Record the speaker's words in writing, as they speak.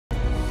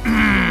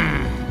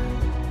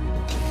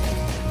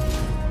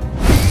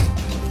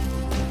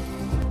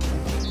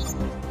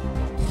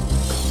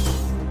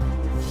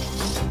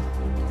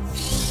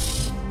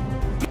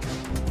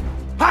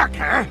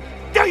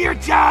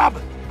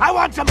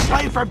want some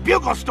play for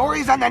bugle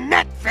stories on the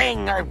net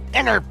thing, or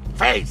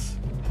interface?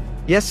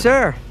 Yes,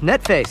 sir.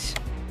 Netface.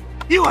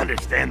 You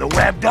understand the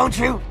web, don't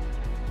you?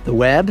 The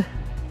web?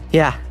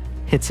 Yeah,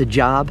 it's a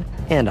job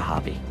and a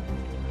hobby.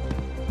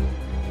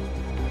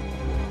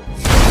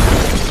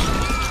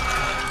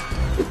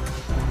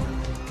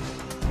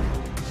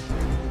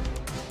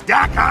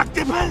 Doc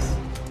Octopus?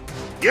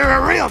 You're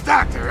a real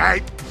doctor,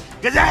 right?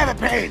 Because I have a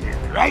pain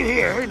right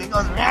here, and it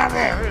goes around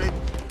there.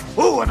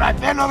 Ooh, if I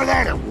bend over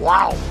there, and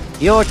wow.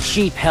 Your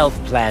cheap health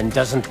plan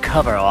doesn't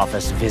cover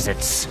office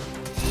visits.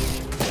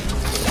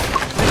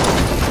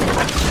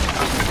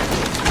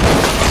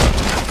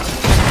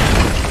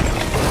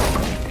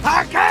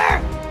 Parker!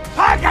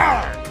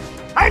 Parker!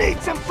 I need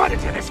some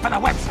footage of this for the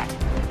website.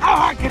 How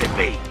hard could it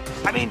be?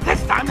 I mean,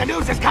 this time the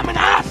news is coming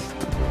to us.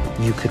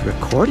 You could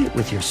record it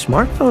with your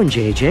smartphone,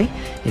 JJ,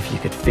 if you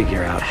could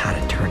figure out how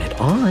to turn it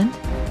on.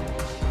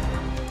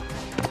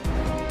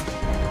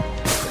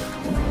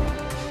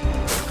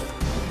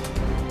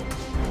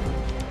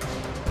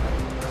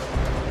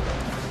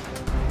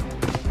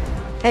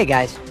 Hey,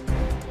 guys.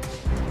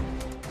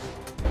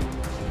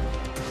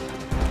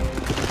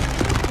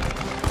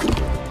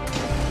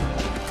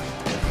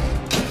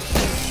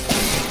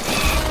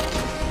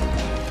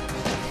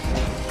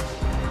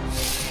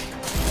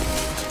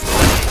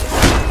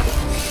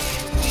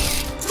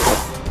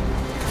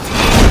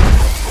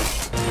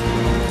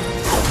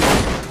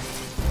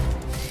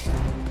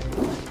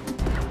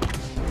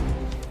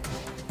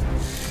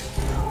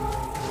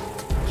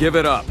 Give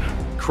it up.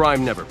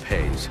 Crime never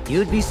pays.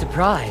 You'd be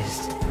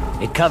surprised.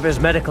 It covers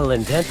medical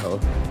and dental.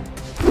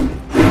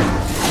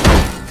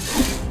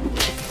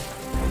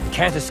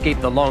 Can't escape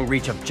the long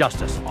reach of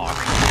justice, Ark.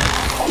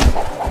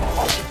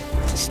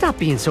 Stop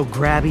being so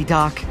grabby,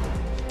 Doc.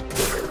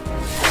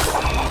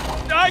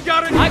 I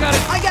got it! I got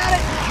it! I got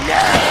it!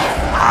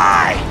 Yes!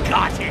 I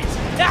got it!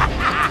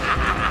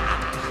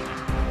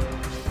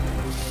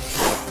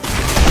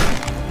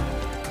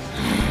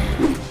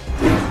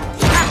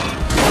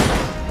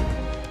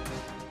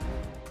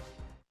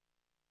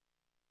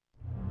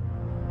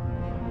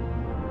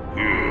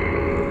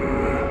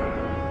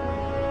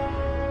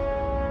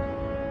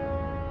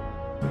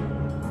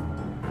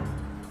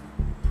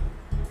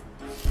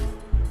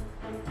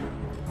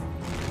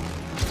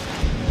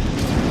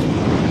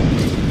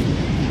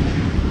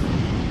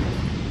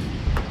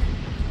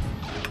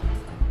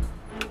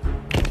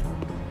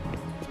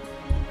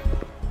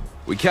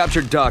 We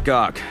captured Doc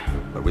Ock,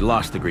 but we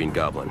lost the Green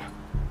Goblin.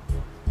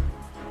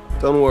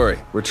 Don't worry,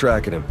 we're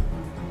tracking him.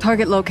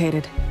 Target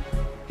located.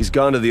 He's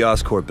gone to the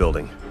Oscorp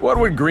building. What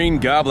would Green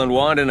Goblin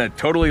want in a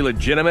totally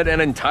legitimate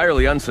and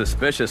entirely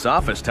unsuspicious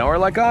office tower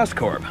like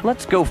Oscorp?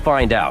 Let's go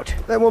find out.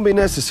 That won't be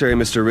necessary,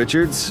 Mr.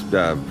 Richards.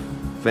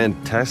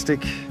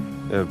 Fantastic.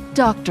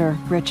 Dr.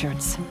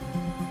 Richards.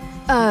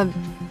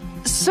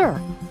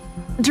 Sir.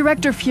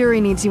 Director Fury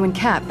needs you and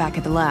Kat back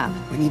at the lab.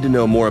 We need to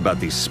know more about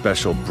these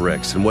special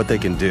bricks and what they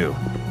can do.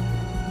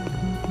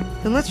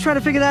 Then let's try to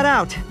figure that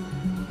out.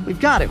 We've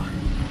got to.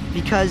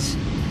 Because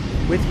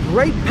with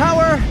great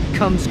power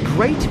comes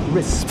great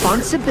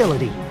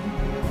responsibility.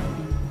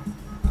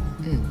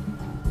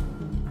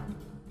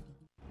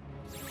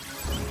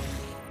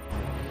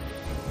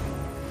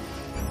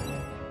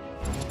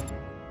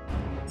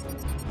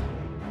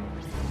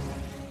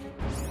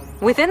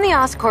 Within the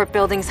Oscorp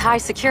building's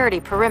high-security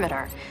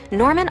perimeter,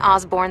 Norman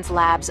Osborn's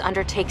labs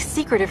undertake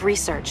secretive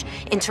research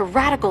into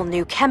radical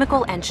new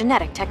chemical and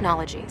genetic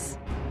technologies.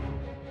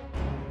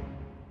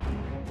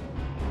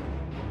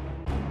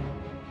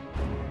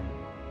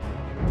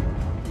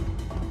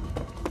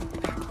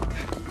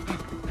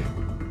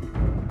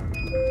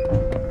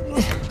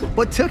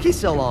 What took you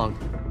so long?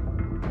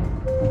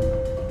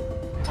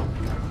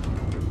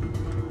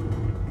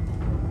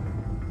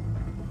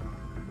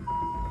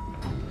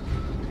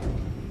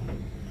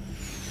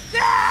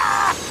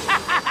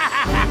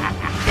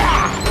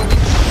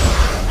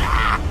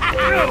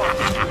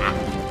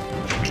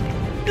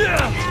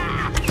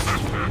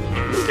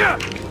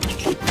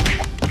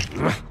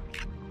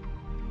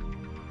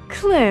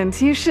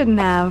 Clint, you shouldn't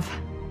have.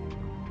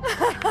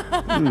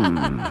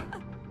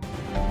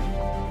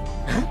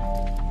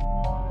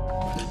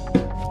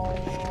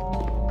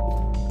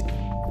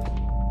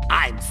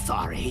 I'm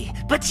sorry,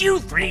 but you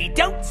three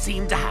don't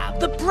seem to have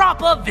the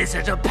proper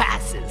visitor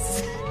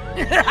passes.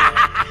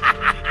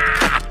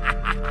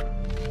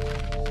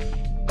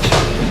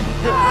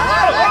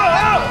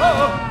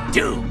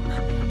 Doom,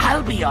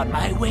 I'll be on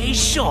my way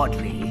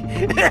shortly.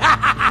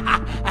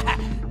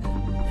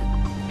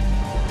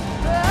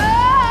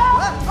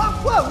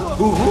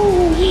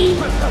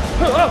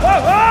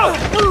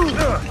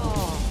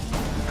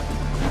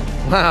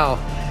 Wow,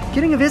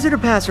 getting a visitor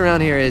pass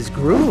around here is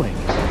grueling.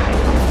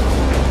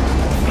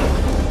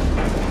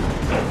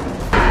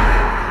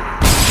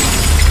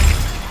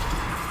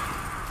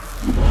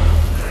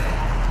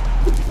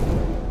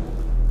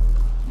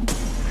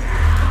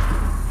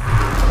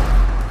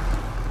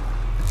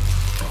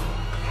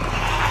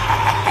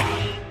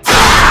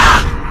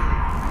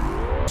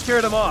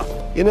 Scared him off.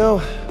 You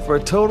know, for a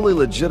totally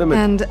legitimate...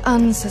 And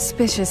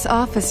unsuspicious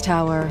office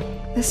tower.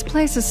 This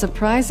place is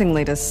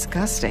surprisingly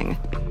disgusting.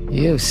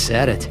 You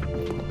said it.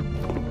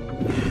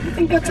 I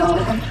think that's all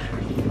of them.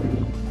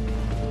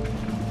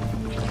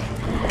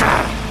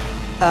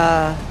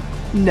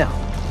 No.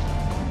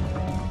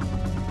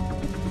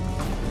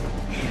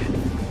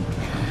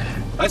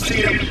 I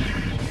see him.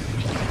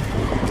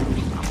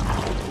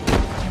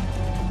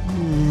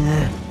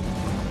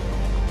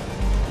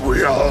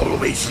 We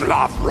always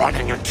love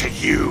running into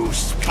you,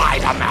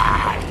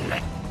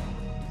 Spider-Man.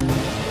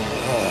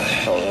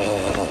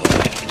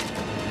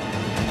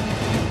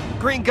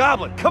 Green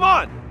Goblin, come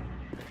on!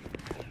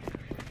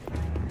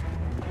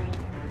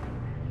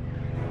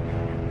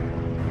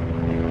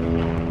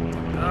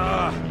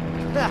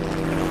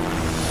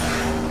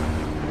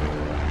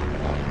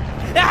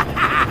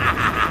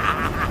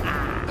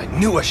 I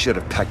knew I should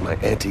have packed my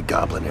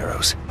anti-goblin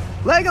arrows.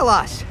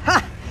 Legolas!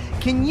 Ha!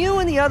 Can you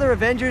and the other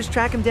Avengers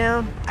track him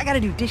down? I gotta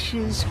do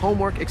dishes,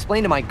 homework,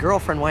 explain to my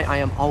girlfriend why I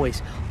am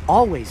always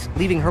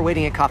leaving her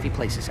waiting at coffee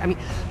places. I mean,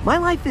 my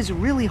life is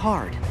really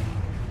hard.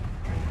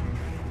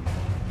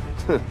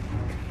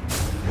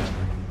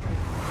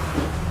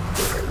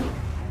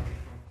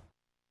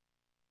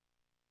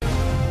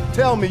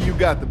 Tell me you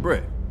got the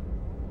brick.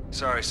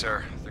 Sorry,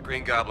 sir. The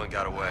Green Goblin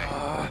got away.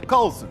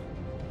 Coulson.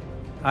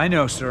 I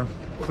know, sir.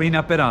 Clean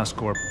up at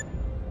Oscorp.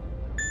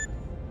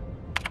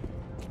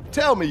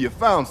 Tell me you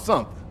found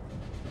something.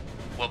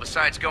 Well,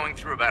 besides going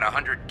through about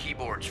 100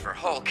 keyboards for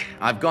Hulk,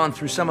 I've gone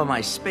through some of my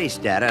space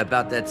data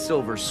about that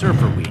Silver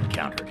Surfer we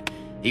encountered.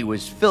 He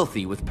was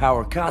filthy with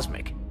power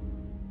cosmic.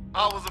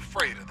 I was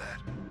afraid of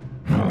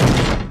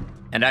that.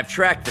 And I've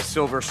tracked the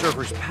Silver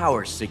Surfer's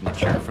power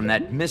signature from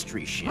that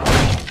mystery ship.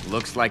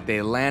 Looks like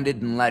they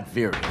landed in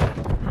Latveria.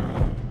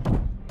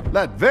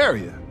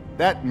 Latveria?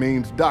 That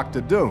means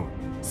Dr. Doom.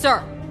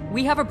 Sir,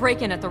 we have a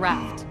break-in at the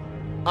raft.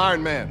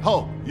 Iron Man,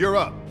 Hulk, you're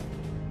up.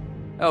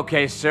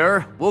 Okay,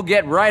 sir. We'll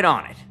get right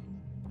on it.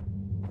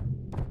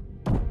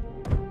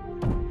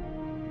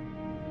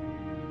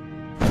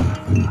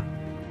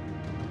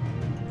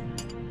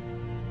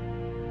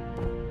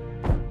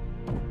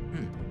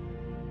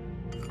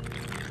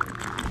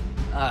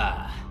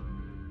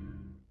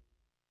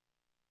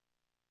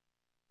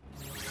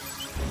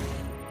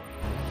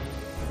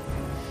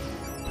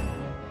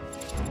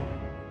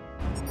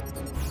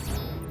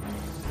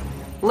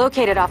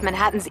 Located off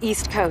Manhattan's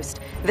East Coast,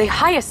 the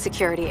highest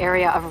security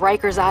area of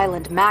Rikers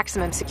Island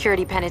Maximum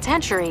Security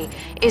Penitentiary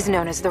is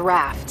known as the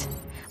Raft.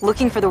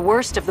 Looking for the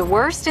worst of the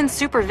worst in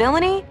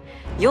supervillainy?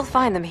 You'll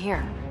find them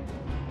here.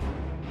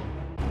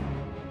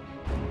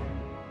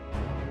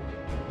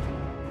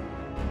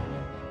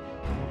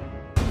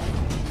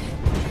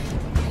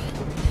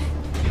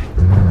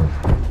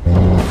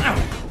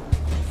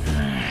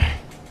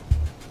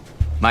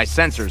 My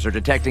sensors are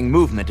detecting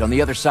movement on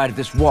the other side of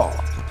this wall.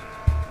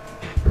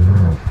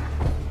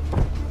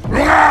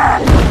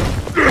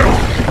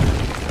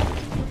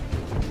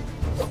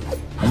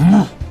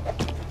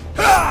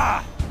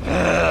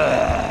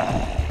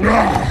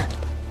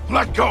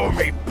 Let go of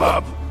me,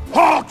 bub.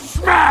 Hulk,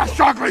 smash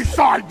ugly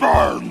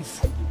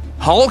sideburns!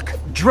 Hulk,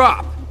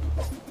 drop!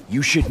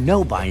 You should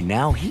know by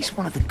now he's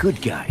one of the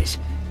good guys.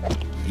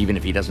 Even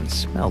if he doesn't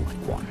smell like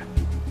one.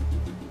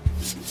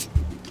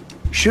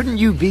 Shouldn't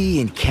you be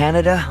in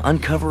Canada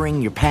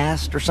uncovering your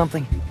past or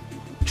something?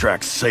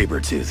 Track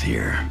Sabretooth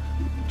here.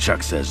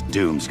 Chuck says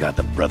Doom's got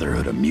the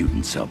Brotherhood of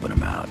Mutants helping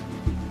him out.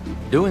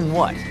 Doing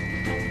what?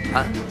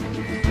 Huh?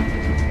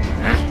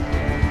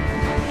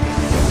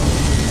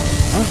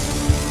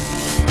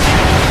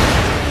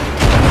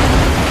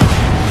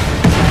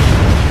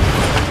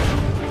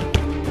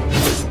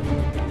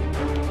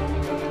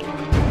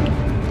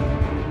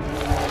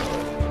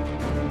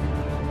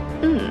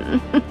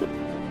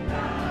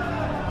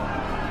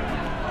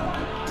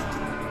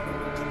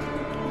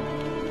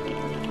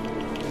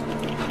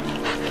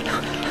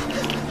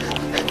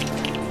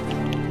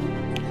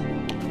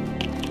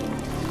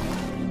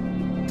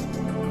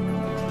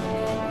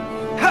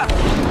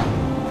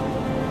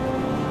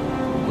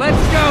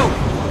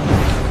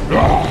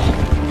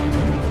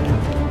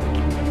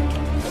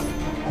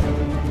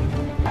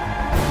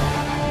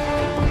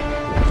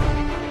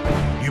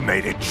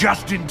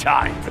 Just in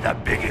time for the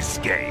big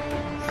escape.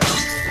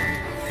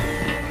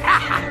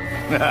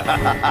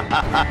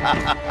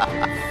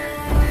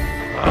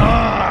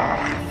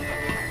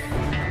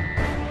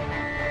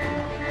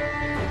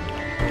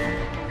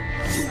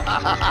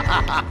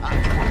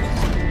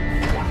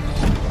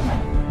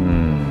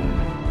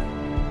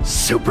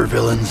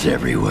 Supervillains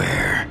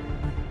everywhere.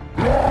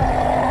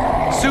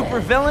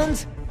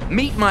 Supervillains?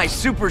 Meet my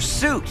super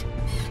suit.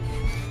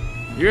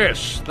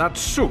 Yes, that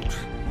suit.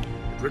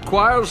 It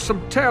requires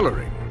some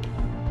tailoring.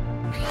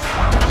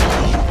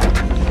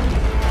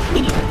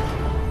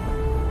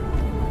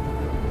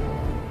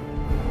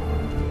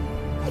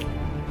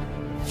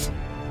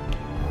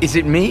 Is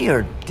it me,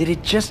 or did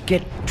it just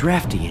get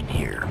drafty in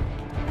here?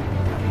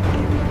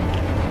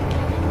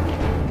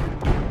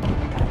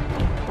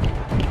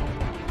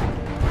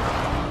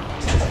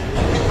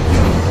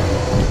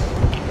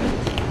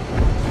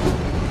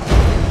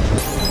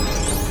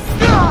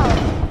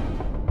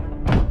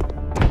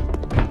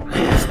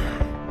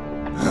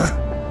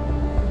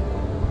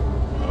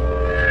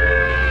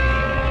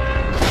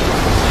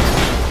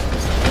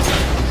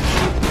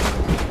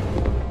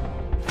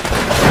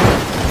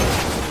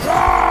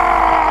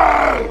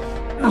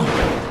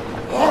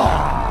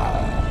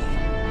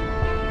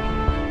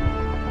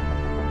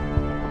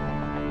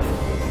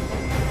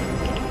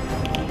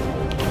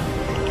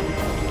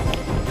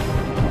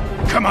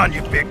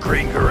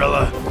 green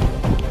gorilla.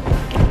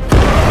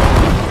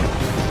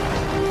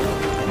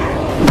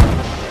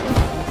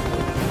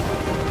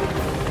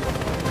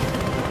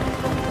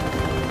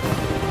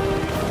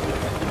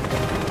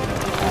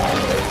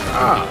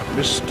 Ah,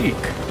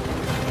 Mystique.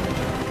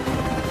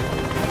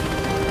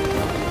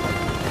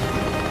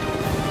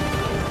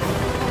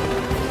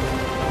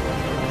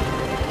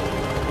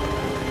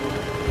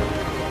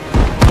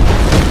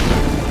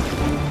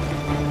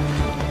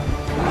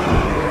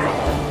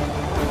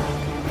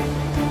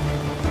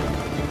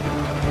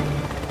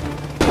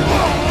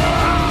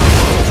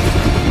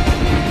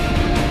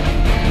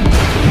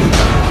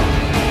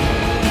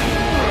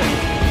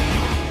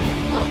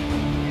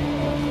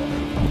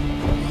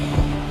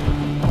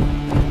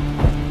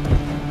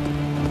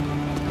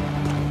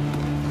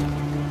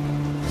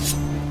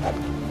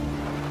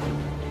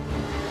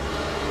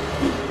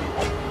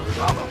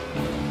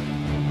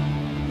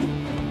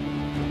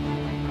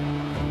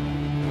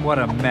 What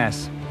a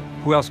mess.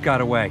 Who else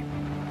got away?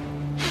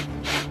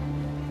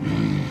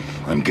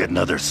 I'm getting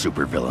other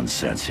supervillain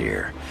sense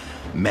here.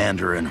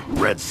 Mandarin,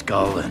 Red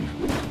Skull, and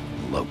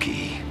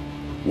Loki.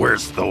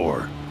 Where's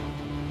Thor?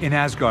 In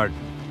Asgard.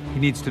 He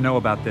needs to know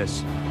about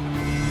this.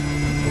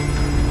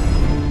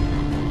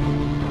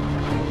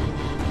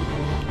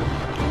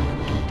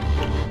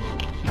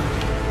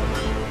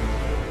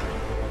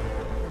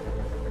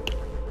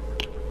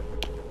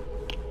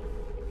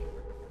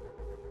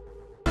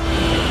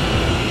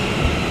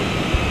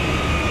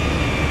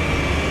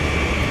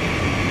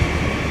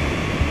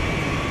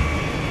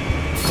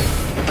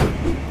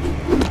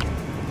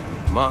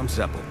 Mom's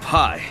apple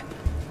pie.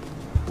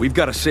 We've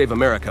got to save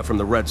America from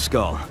the Red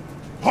Skull.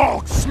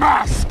 Hulk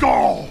smash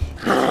skull!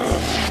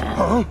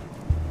 Huh?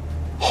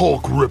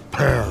 Hulk rip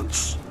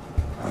pants.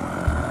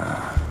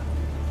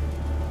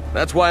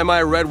 That's why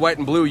my red, white,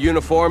 and blue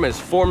uniform is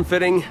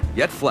form-fitting,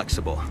 yet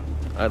flexible.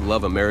 I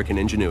love American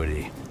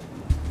ingenuity.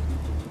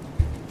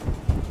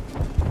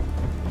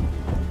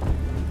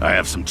 I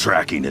have some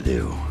tracking to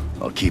do.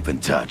 I'll keep in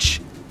touch.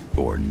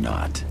 Or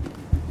not.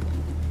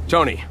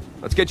 Tony,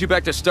 let's get you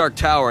back to Stark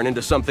Tower and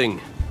into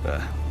something,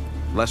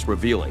 less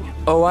revealing.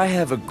 Oh, I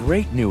have a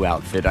great new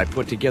outfit I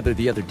put together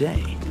the other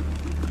day.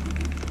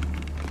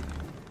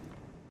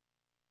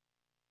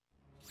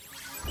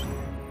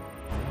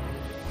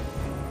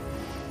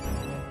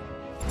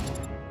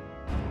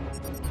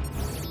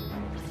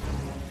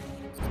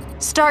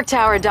 Stark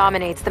Tower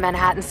dominates the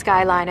Manhattan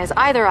skyline as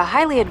either a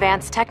highly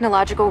advanced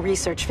technological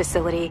research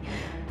facility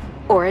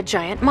or a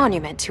giant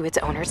monument to its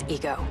owner's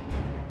ego.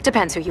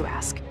 Depends who you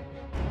ask.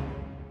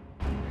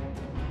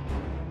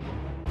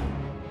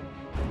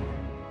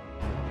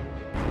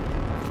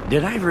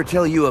 Did I ever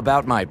tell you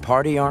about my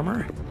party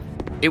armor?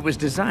 It was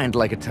designed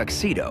like a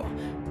tuxedo,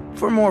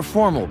 for more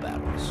formal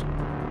battles.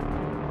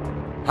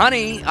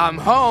 Honey, I'm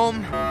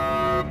home!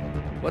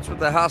 What's with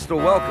the hostile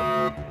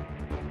welcome?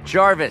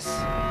 Jarvis,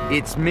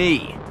 it's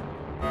me.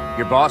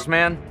 Your boss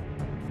man?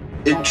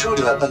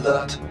 Intruder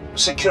alert.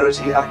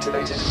 Security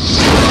activated.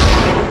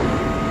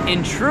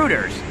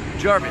 Intruders?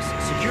 Jarvis,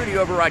 Security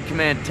Override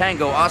Command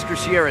Tango Oscar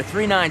Sierra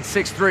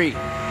 3963.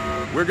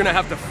 We're gonna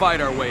have to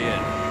fight our way in.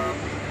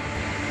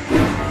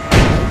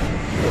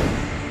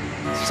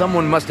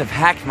 Someone must have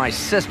hacked my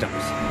systems.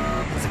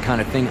 It's the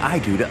kind of thing I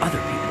do to other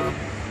people.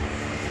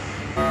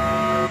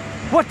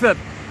 What the...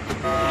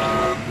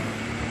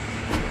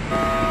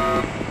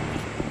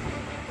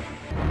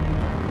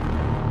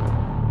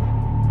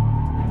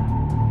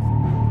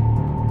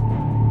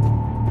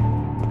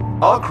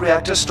 Arc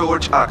reactor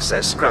storage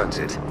access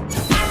granted.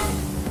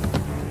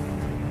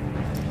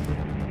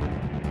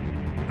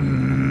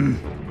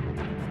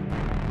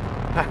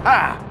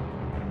 Ha-ha!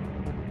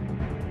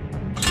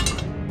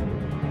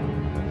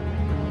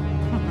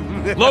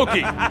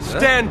 Loki,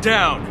 stand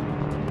down!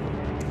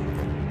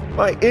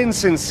 My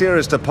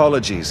insincerest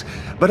apologies,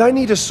 but I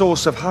need a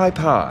source of high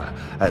power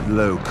at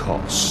low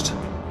cost.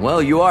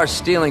 Well, you are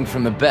stealing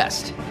from the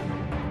best.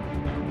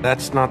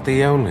 That's not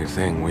the only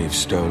thing we've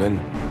stolen.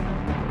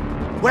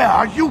 Where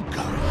are you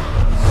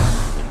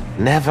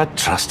going? Never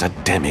trust a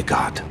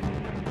demigod.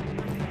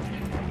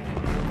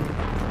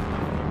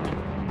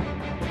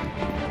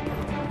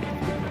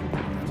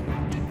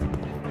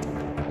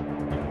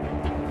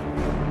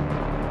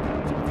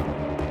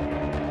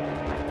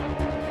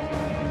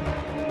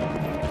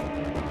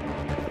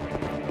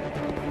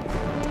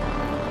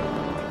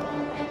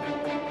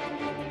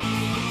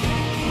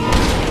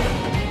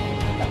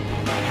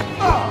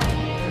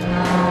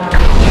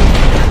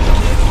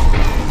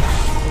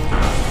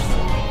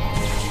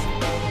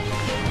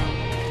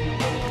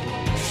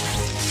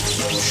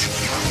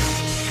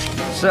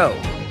 So,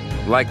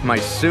 like my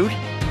suit?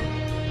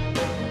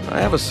 I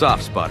have a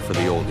soft spot for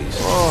the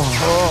oldies.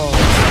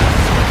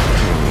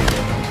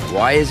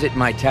 Why is it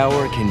my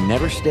tower can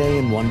never stay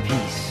in one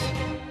piece?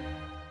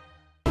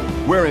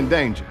 We're in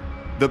danger.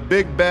 The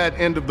big bad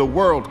end of the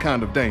world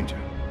kind of danger.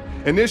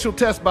 Initial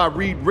tests by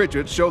Reed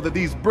Richards show that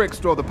these bricks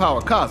store the power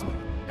cosmic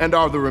and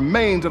are the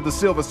remains of the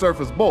Silver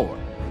Surfer's board.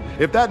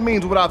 If that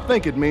means what I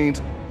think it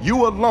means,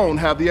 you alone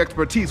have the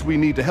expertise we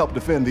need to help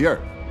defend the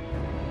Earth.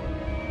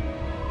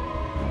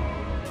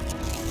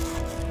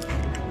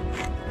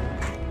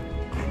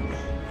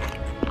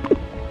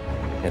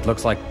 It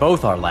looks like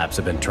both our labs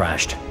have been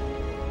trashed.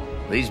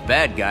 These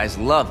bad guys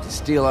love to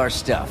steal our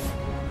stuff.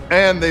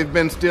 And they've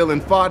been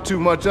stealing far too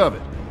much of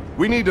it.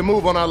 We need to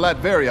move on our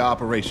Latveria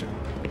operation.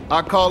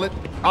 I call it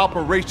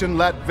Operation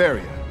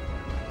Latveria.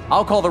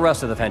 I'll call the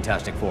rest of the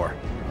Fantastic Four.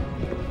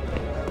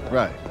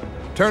 Right.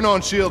 Turn on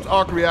S.H.I.E.L.D.'s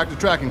arc reactor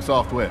tracking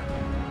software.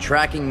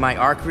 Tracking my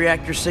arc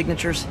reactor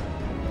signatures?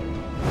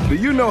 Do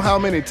you know how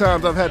many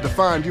times I've had to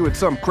find you at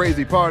some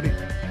crazy party?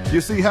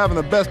 You see, having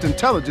the best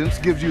intelligence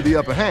gives you the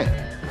upper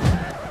hand.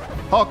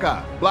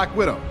 Hawkeye, Black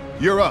Widow,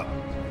 you're up.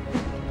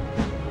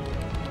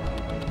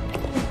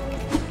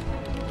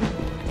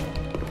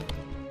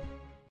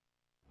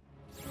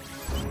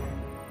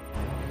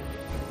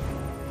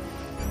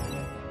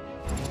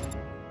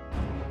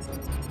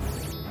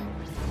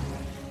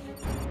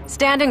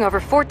 Standing over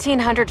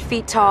 1,400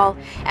 feet tall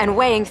and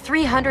weighing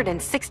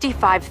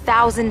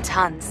 365,000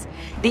 tons,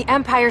 the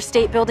Empire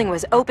State Building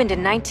was opened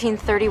in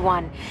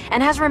 1931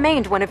 and has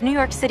remained one of New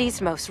York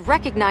City's most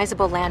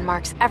recognizable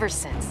landmarks ever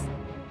since.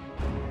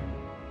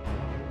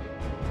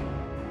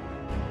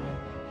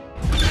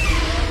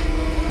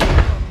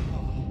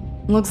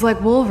 Looks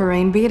like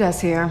Wolverine beat us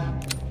here.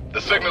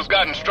 The signal's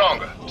gotten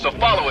stronger, so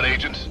follow it,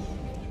 agents.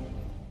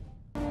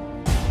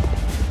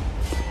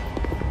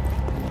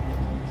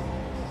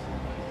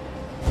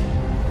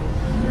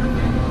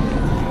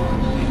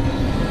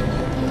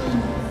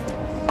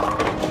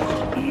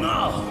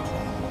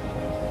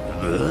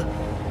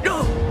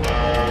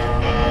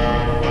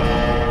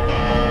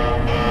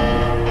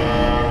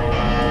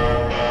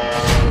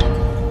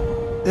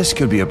 This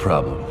could be a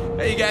problem.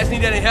 Hey, you guys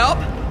need any help?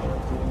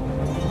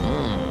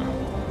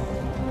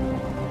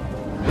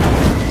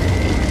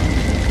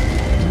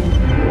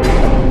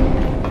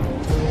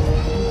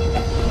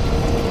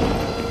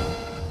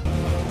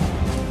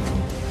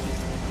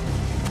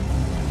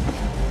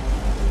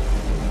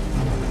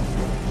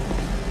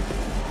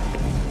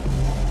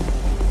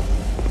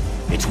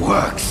 It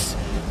works.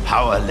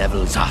 Power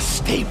levels are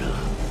stable.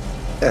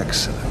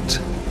 Excellent.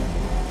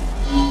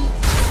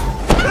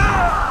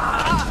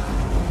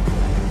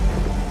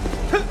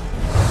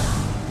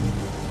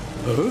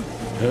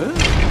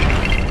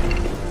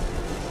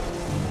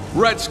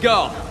 Red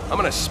Skull, I'm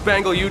gonna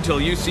spangle you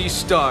till you see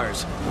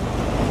stars.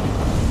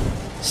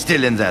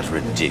 Still in that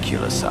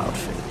ridiculous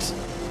outfit.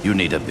 You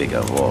need a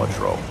bigger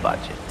wardrobe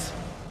budget.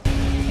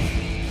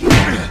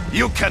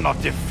 You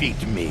cannot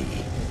defeat me.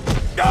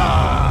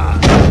 I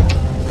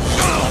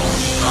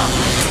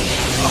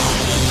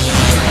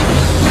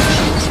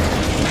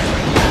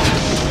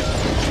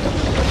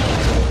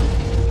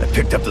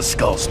picked up the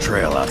Skull's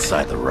trail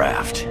outside the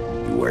raft.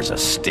 He wears a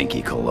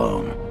stinky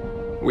cologne.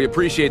 We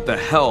appreciate the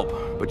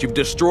help, but you've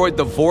destroyed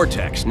the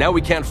vortex. Now we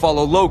can't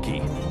follow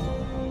Loki.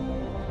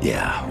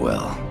 Yeah,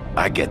 well,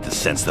 I get the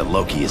sense that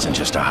Loki isn't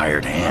just a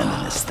hired hand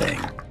in this thing.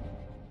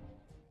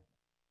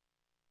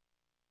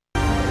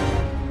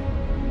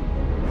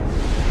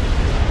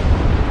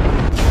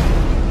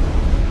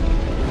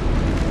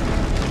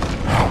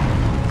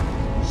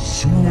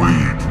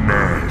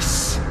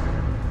 Sweetness.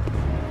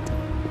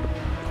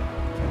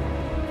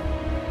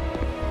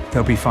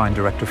 They'll be fine,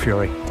 Director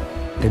Fury.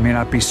 They may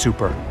not be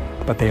super,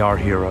 but they are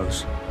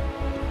heroes.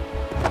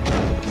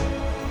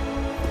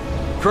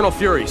 Colonel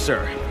Fury,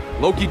 sir.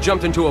 Loki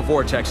jumped into a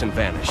vortex and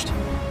vanished.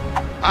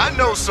 I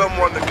know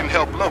someone that can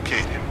help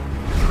locate him.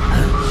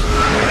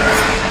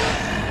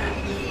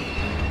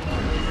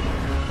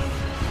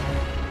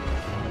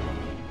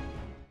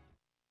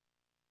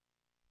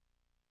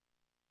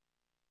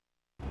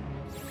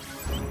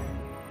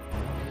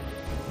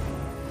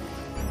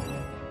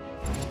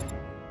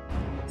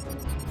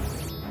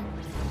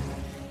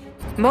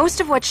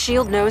 Most of what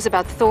S.H.I.E.L.D. knows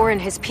about Thor and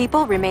his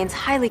people remains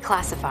highly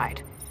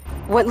classified.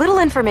 What little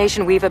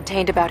information we've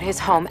obtained about his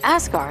home,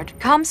 Asgard,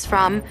 comes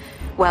from,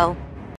 well,